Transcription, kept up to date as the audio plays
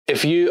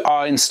If you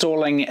are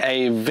installing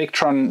a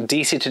Victron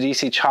DC to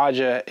DC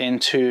charger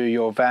into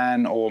your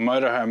van or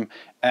motorhome,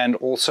 and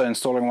also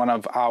installing one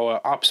of our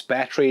ops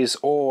batteries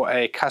or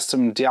a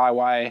custom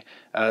DIY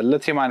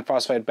lithium iron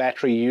phosphate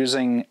battery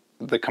using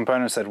the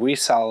components that we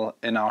sell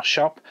in our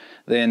shop,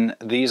 then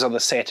these are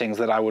the settings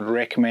that I would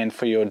recommend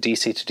for your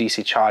DC to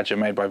DC charger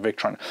made by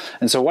Victron.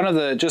 And so one of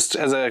the, just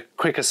as a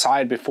quick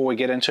aside before we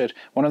get into it,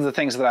 one of the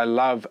things that I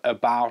love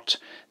about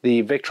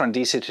the Victron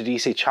DC to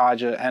DC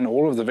charger, and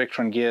all of the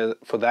Victron gear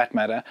for that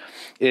matter,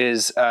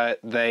 is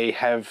they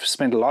have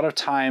spent a lot of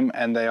time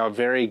and they are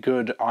very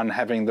good on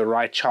having the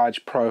right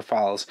charge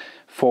profiles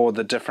for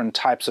the different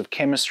types of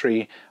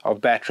chemistry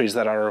of batteries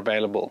that are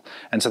available.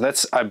 And so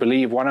that's, I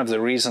believe, one of the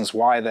reasons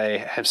why they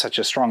have such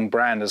a strong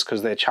brand, is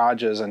because their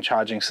chargers and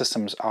charging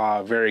systems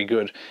are very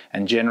good,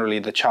 and generally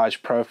the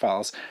charge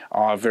profiles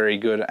are very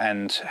good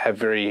and have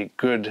very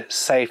good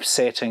safe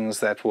settings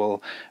that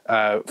will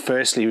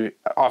firstly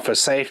offer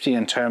safety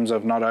in terms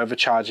of not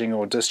overcharging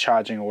or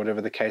discharging or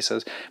whatever the case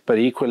is, but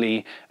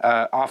equally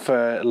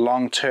offer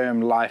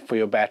long-term life for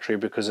your battery,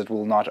 because it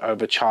will not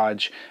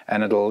overcharge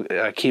and it'll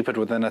keep it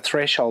within a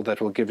threshold that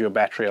will give your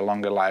battery a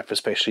longer life,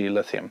 especially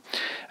lithium.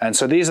 And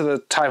so these are the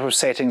type of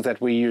settings that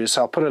we use.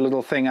 So I'll put a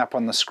little thing up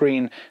on the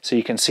screen so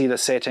you can see the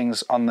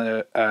settings on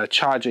the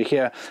charger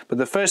here. But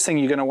the first thing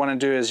you're going to want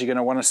to do is you're going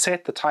to want to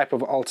set the type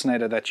of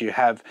alternator that you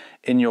have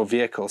in your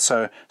vehicle.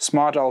 So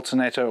smart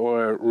alternator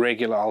or a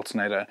regular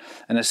alternator.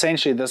 And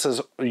essentially this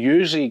is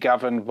usually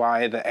governed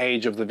by the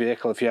age of the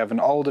vehicle. If you have an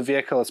older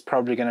vehicle, it's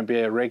probably going to be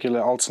a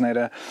regular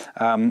alternator,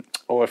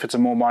 or if it's a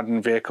more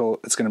modern vehicle,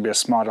 it's going to be a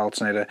smart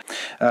alternator.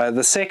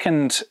 The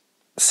second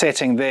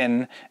setting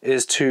then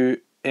is to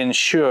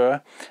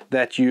ensure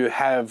that you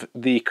have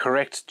the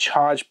correct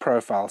charge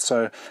profile.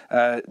 So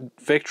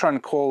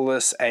Victron call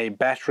this a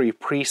battery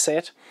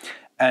preset.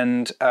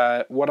 And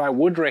what I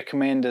would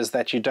recommend is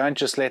that you don't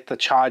just let the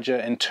charger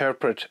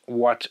interpret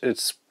what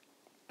it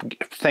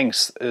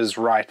thinks is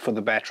right for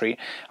the battery.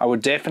 I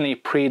would definitely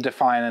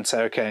predefine and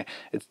say, okay,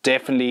 it's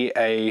definitely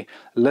a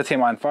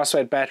lithium iron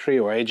phosphate battery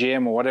or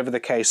AGM or whatever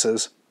the case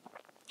is.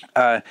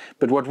 But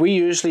what we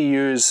usually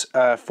use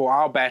for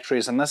our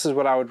batteries, and this is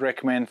what I would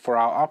recommend for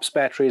our ops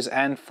batteries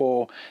and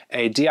for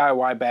a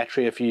DIY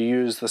battery if you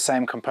use the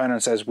same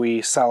components as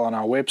we sell on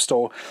our web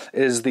store,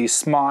 is the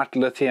smart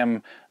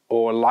lithium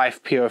or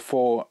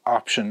LiFePO4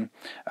 option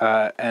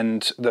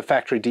and the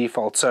factory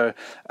default. So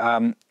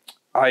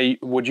I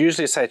would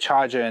usually say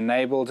charger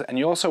enabled, and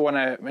you also want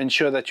to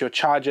ensure that your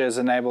charger is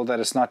enabled, that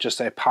it's not just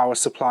a power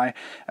supply,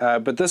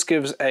 but this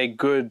gives a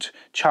good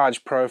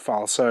charge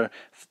profile. So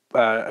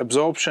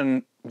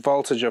absorption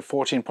voltage of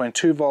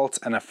 14.2 volts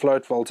and a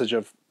float voltage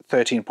of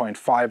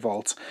 13.5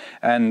 volts,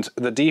 and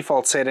the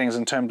default settings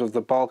in terms of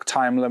the bulk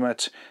time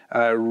limit,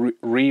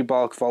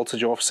 re-bulk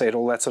voltage offset,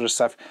 all that sort of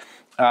stuff,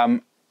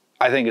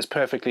 I think is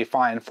perfectly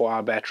fine for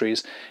our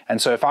batteries.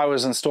 And so if I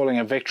was installing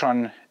a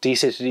Victron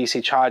DC to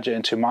DC charger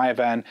into my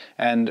van,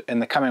 and in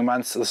the coming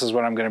months this is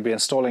what I'm going to be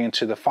installing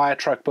into the fire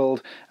truck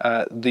build,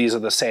 these are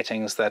the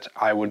settings that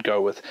I would go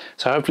with.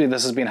 So hopefully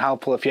this has been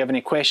helpful. If you have any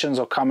questions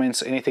or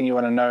comments, anything you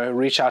want to know,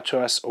 reach out to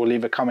us or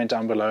leave a comment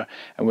down below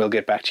and we'll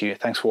get back to you.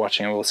 Thanks for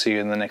watching, and we'll see you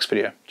in the next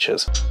video.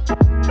 Cheers.